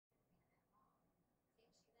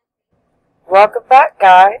Welcome back,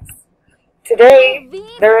 guys. Today,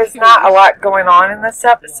 there is not a lot going on in this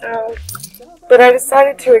episode, but I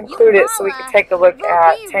decided to include it so we could take a look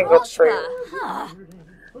at Tangled Fruit.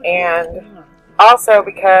 And also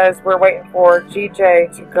because we're waiting for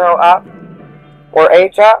GJ to grow up, or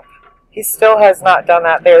age up. He still has not done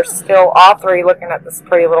that. They're still all three looking at this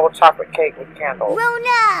pretty little chocolate cake with candles.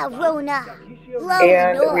 Rona.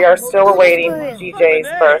 And we are still awaiting GJ's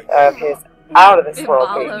birth of his out-of-this-world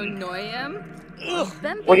baby.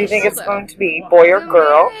 What do you think it's going to be, boy or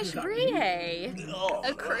girl?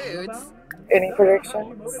 Any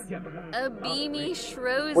predictions?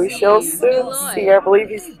 We shall soon see. I believe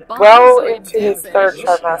he's well into his third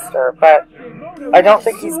trimester, but I don't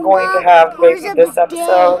think he's going to have a baby this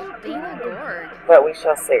episode. But we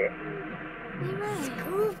shall see.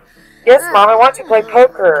 Yes, Mom, I want to play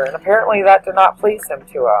poker, and apparently that did not please him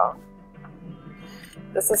too well.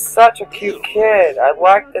 This is such a cute kid. I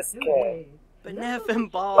like this kid.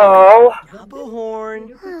 Oh.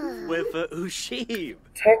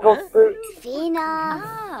 Tangled fruit.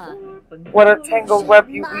 What a tangled web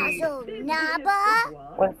you weave.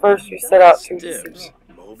 When first you set out to deceive.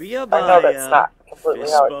 I know that's not completely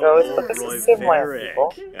how it goes, but this is Simland,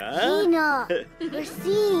 people.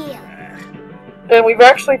 And we've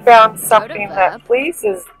actually found something that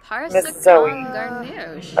pleases Miss Zoe.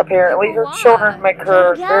 Apparently, her children make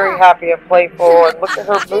her very happy and playful, and look at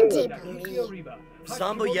her mood.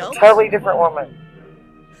 Totally different woman.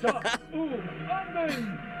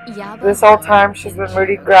 This whole time, she's been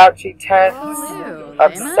moody, grouchy, tense,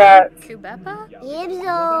 upset.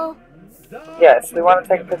 Yes, we want to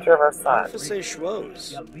take a picture of our son.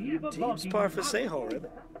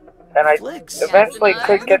 And I eventually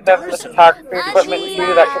could get them the photography equipment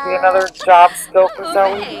too. That could be another job skill for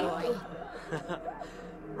Zoe.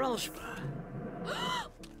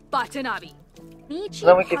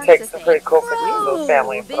 Then we could take some pretty cool pictures of the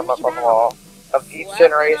family and put them up on the wall of each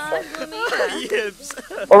generation.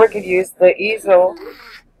 Or we could use the easel.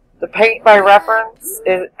 The paint by reference,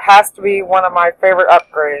 it has to be one of my favorite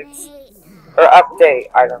upgrades or update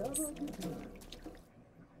items.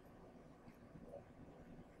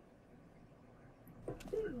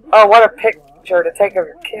 Oh, what a picture to take of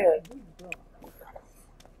your kid.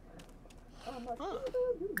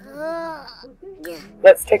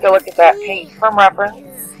 Let's take a look at that paint from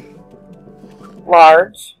reference.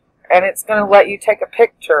 Large. And it's going to let you take a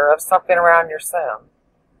picture of something around your sim.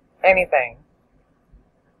 Anything.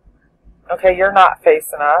 Okay, you're not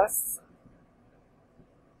facing us.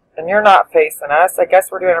 And you're not facing us. I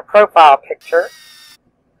guess we're doing a profile picture.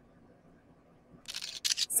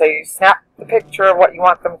 So you snap the picture of what you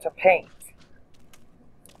want them to paint.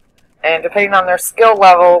 And depending on their skill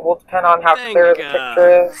level will depend on how clear the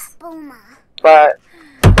picture is. But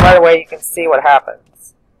right away you can see what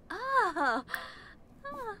happens.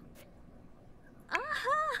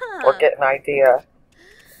 Or get an idea.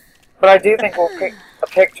 But I do think we'll pick a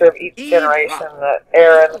picture of each generation, the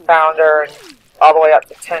era and the founder, and all the way up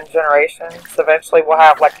to 10 generations. Eventually we'll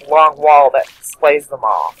have like a long wall that displays them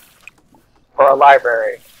all. Or a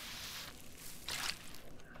library.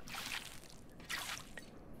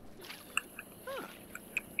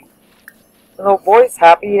 The little boy's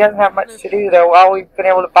happy. He doesn't have much to do though. All we've been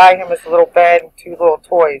able to buy him is a little bed and 2 little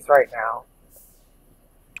toys right now.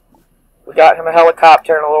 We got him a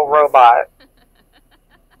helicopter and a little robot.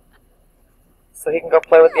 So he can go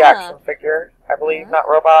play with the action figure. I believe, not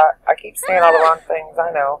robot. I keep saying all the wrong things,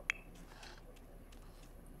 I know.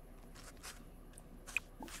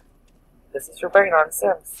 This is your brain on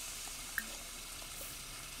Sims.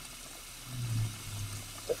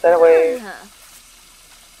 Put that away.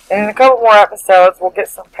 And in a couple more episodes, we'll get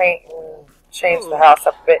some paint and change the house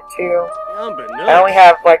up a bit too. I only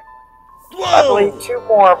have like, I believe 2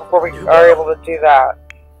 more before we are able to do that.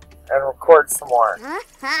 And record some more.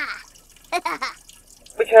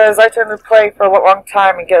 Because I tend to play for a long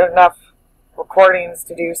time and get enough recordings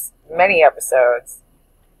to do many episodes.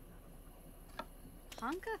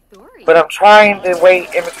 But I'm trying to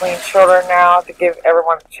wait in between children now to give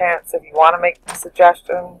everyone a chance. If you want to make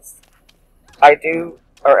suggestions, I do,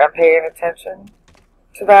 or am paying attention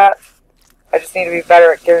to that. I just need to be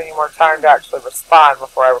better at giving you more time to actually respond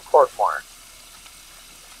before I record more.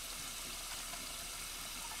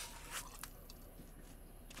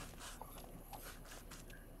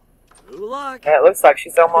 And it looks like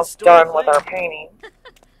she's almost done with our painting.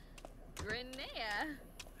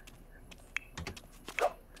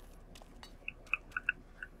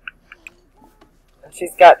 And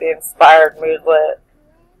she's got the inspired moodlet.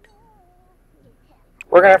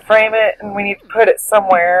 We're going to frame it, and we need to put it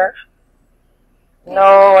somewhere.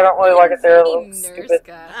 No, I don't really like it there. It looks stupid.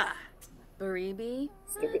 Baribi.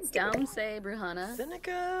 Damse Bruhana.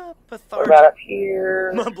 Seneca What about up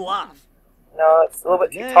here? Mablaf. No, it's a little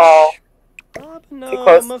bit too tall. Too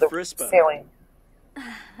close to the ceiling.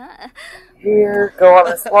 Here, go on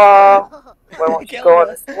this wall. Why won't you go on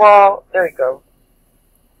this wall? There you go.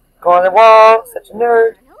 Go on the wall. Such a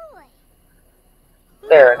nerd.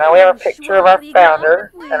 There. Now we have a picture of our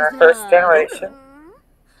founder and our first generation.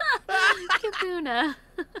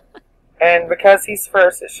 And because he's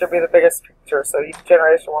first, it should be the biggest picture, so each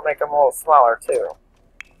generation will make him a little smaller too.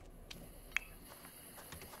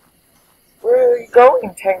 Where are you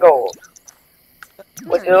going, Tangled?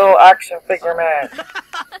 With your little action figure man.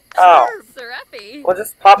 Oh. We'll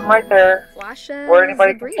just pop him right there, where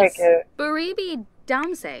anybody can take it. Baribi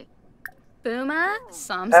Damse. Booma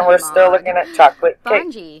Samsa. And we're still looking at chocolate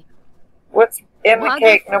cake. What's in the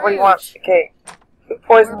cake? Nobody wants the cake. Who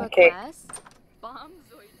poisoned the cake?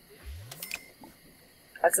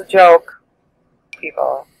 That's a joke,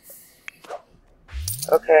 people.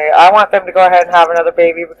 Okay, I want them to go ahead and have another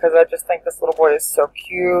baby because I just think this little boy is so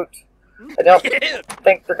cute. I don't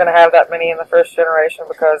think they're going to have that many in the first generation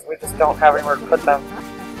because we just don't have anywhere to put them.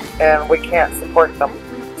 And we can't support them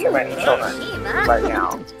too many children right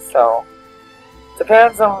now. So,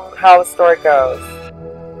 depends on how the story goes.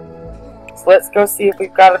 So let's go see if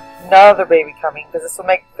we've got another baby coming because this will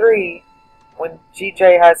make 3 when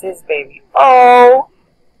GJ has his baby. Oh!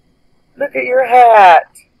 Look at your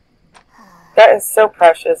hat. That is so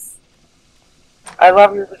precious. I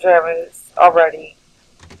love your pajamas already.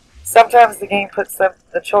 Sometimes the game puts the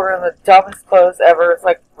children in the dumbest clothes ever. It's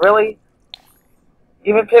like, really?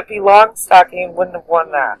 Even Pippi Longstocking wouldn't have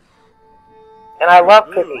won that. And I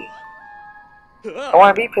love Pippi. I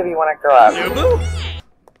want to be Pippi when I grow up.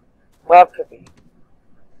 Love Pippi.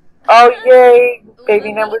 Oh, yay!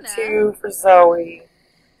 Baby number 2 for Zoe.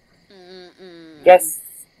 Yes.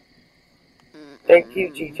 Thank you,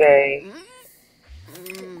 GJ.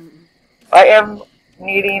 I am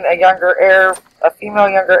needing a younger heir, a female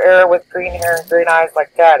younger heir with green hair and green eyes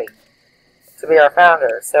like Daddy to be our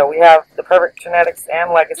founder. So we have the perfect genetics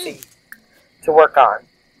and legacy to work on.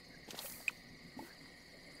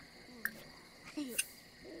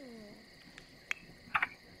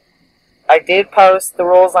 I did post the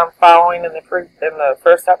rules I'm following in the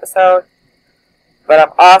first episode, but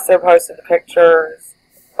I've also posted the pictures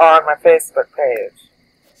on my Facebook page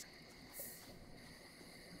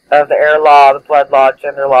of the heir law, the blood law,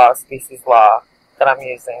 gender law, species law that I'm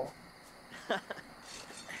using to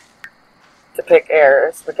pick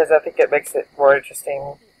heirs because I think it makes it more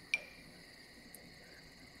interesting.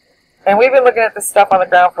 And we've been looking at this stuff on the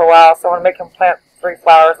ground for a while, so I want to make him plant 3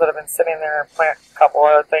 flowers that have been sitting there and plant a couple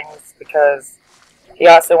other things because he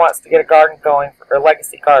also wants to get a garden going, or a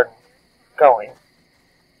legacy garden going.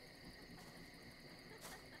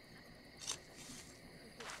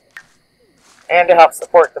 And to help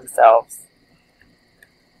support themselves.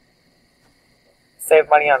 Save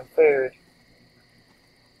money on food.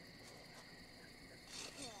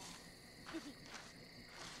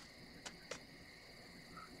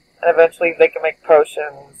 And eventually they can make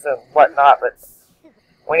potions and whatnot, but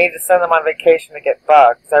we need to send them on vacation to get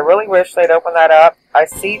bugs. I really wish they'd open that up. I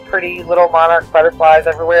see pretty little monarch butterflies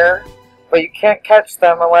everywhere, but you can't catch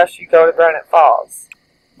them unless you go to Granite Falls.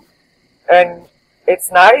 And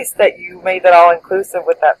it's nice that you made that all-inclusive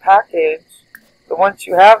with that package, but once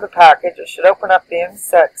you have the package, it should open up the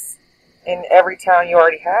insects in every town you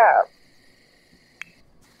already have.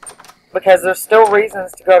 Because there's still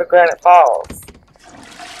reasons to go to Granite Falls,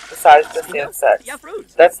 besides just the insects.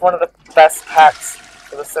 That's one of the best packs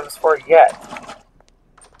for The Sims 4 yet.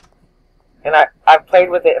 And I've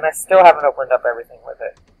played with it, and I still haven't opened up everything with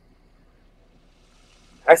it.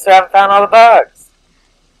 I still haven't found all the bugs.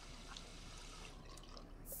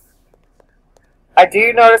 I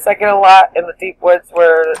do notice I get a lot in the deep woods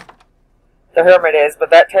where the hermit is, but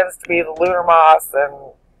that tends to be the lunar moss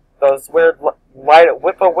and those weird white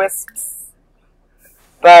whip-a-wisps.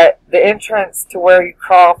 But the entrance to where you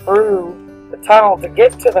crawl through the tunnel to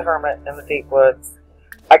get to the hermit in the deep woods,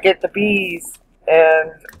 I get the bees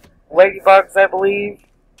and ladybugs, I believe.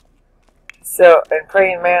 So, and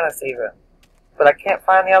praying mantis even. But I can't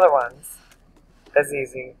find the other ones as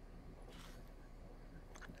easy.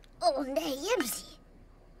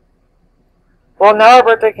 Well, now our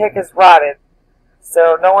birthday cake is rotted,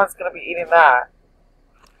 so no one's going to be eating that.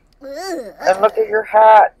 And look at your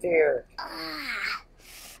hat, dear.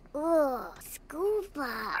 How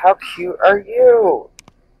cute are you?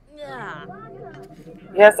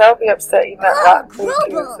 Yes, I would be upset eating that rotten food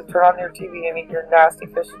too, so turn on your TV and eat your nasty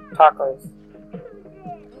fish tacos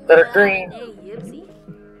that are green.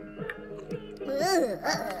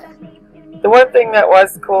 The one thing that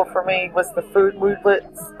was cool for me was the food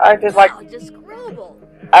moodlets. I did like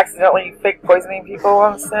accidentally fake poisoning people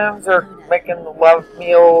on Sims or making love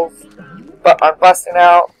meals, but on busting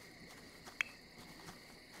out,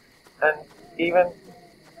 and even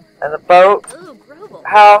and the boat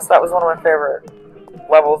house. That was one of my favorite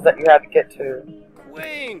levels that you had to get to.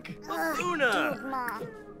 Wink, Luna.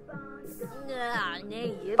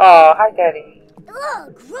 Oh, hi, Daddy.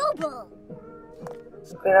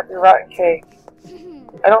 Clean up your rotten cake.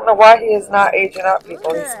 I don't know why he is not aging up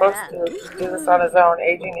people. He's supposed to do this on his own.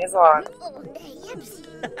 Aging is on.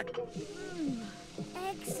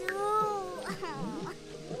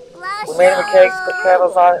 We made him a cake, put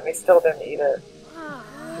candles on it, and he still didn't eat it.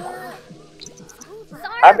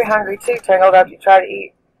 I'd be hungry too, Tangled, after you try to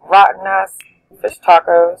eat rotten-ass fish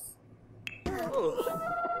tacos.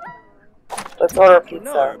 Let's order a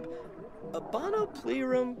pizza. Abano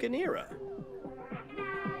plerum ganira.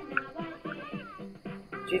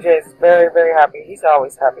 GJ is very, very happy. He's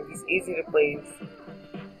always happy. He's easy to please.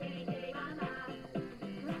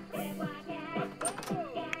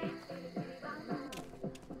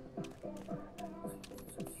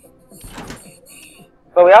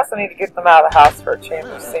 But we also need to get them out of the house for a change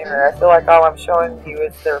of scenery. I feel like all I'm showing you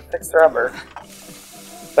is their fixer-upper.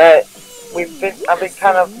 But I've been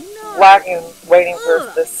kind of lagging, waiting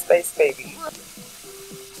for this space baby.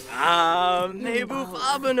 Nebu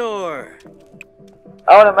Fabanor.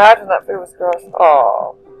 I would imagine that food was gross.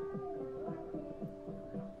 Aww.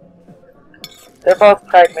 They're both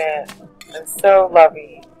pregnant and so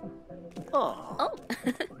lovey. Oh.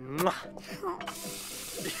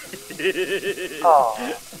 Aww.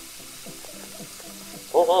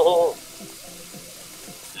 Oh.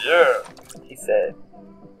 Yeah, he said.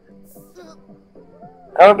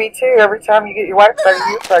 I would be too every time you get your wife pregnant,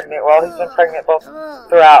 you're pregnant. Well, he's been pregnant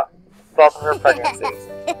throughout both of her pregnancies.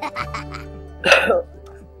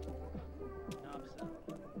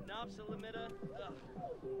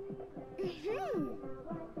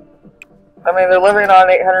 I mean, they're living on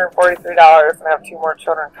 $843 and have 2 more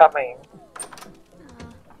children coming.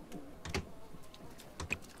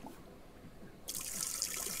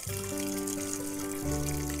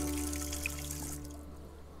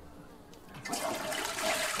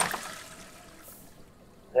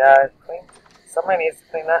 Yeah, somebody needs to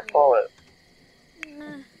clean that toilet.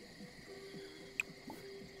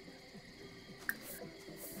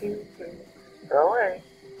 Go away.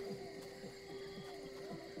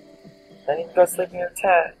 Then you can go sleep in your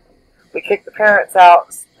tent. We kicked the parents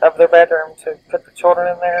out of their bedroom to put the children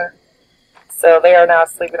in there. So they are now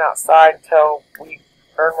sleeping outside until we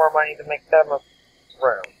earn more money to make them a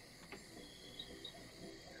room.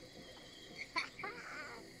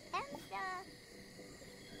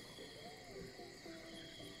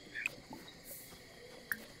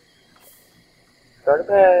 Go to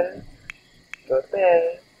bed. Go to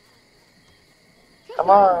bed. Come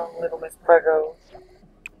on, little Miss Prego.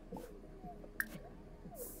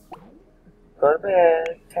 Go to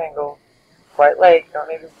bed, Tangled. Quite late, you don't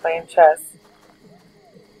need to be playing chess.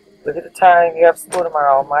 Look at the time, you have school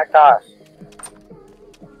tomorrow, oh my gosh.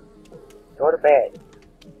 Go to bed.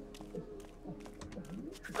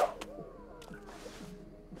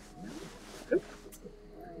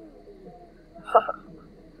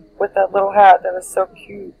 With that little hat, that is so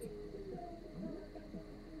cute.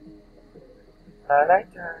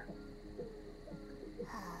 Night time.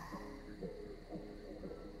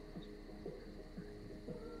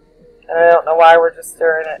 And I don't know why we're just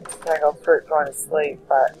staring at Tangled Fruit going to sleep,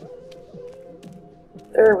 but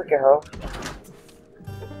there we go.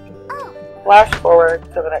 Flash forward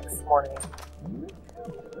to the next morning.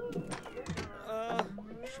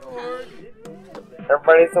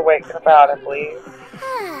 Everybody's awake and about, I believe.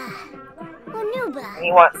 And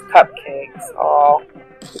he wants cupcakes. Oh,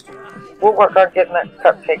 we'll work on getting that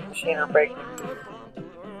cupcake machine or baking.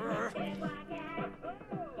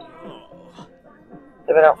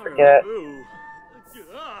 If I don't forget.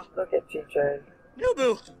 Look at GJ.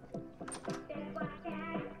 Nubu.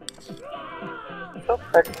 So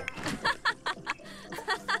pregnant.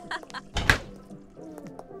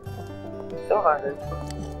 So hungry.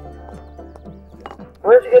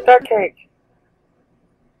 Where'd you get that cake?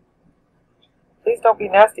 Please don't be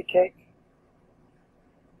nasty, cake.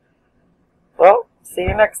 Well, see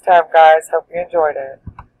you next time, guys. Hope you enjoyed it.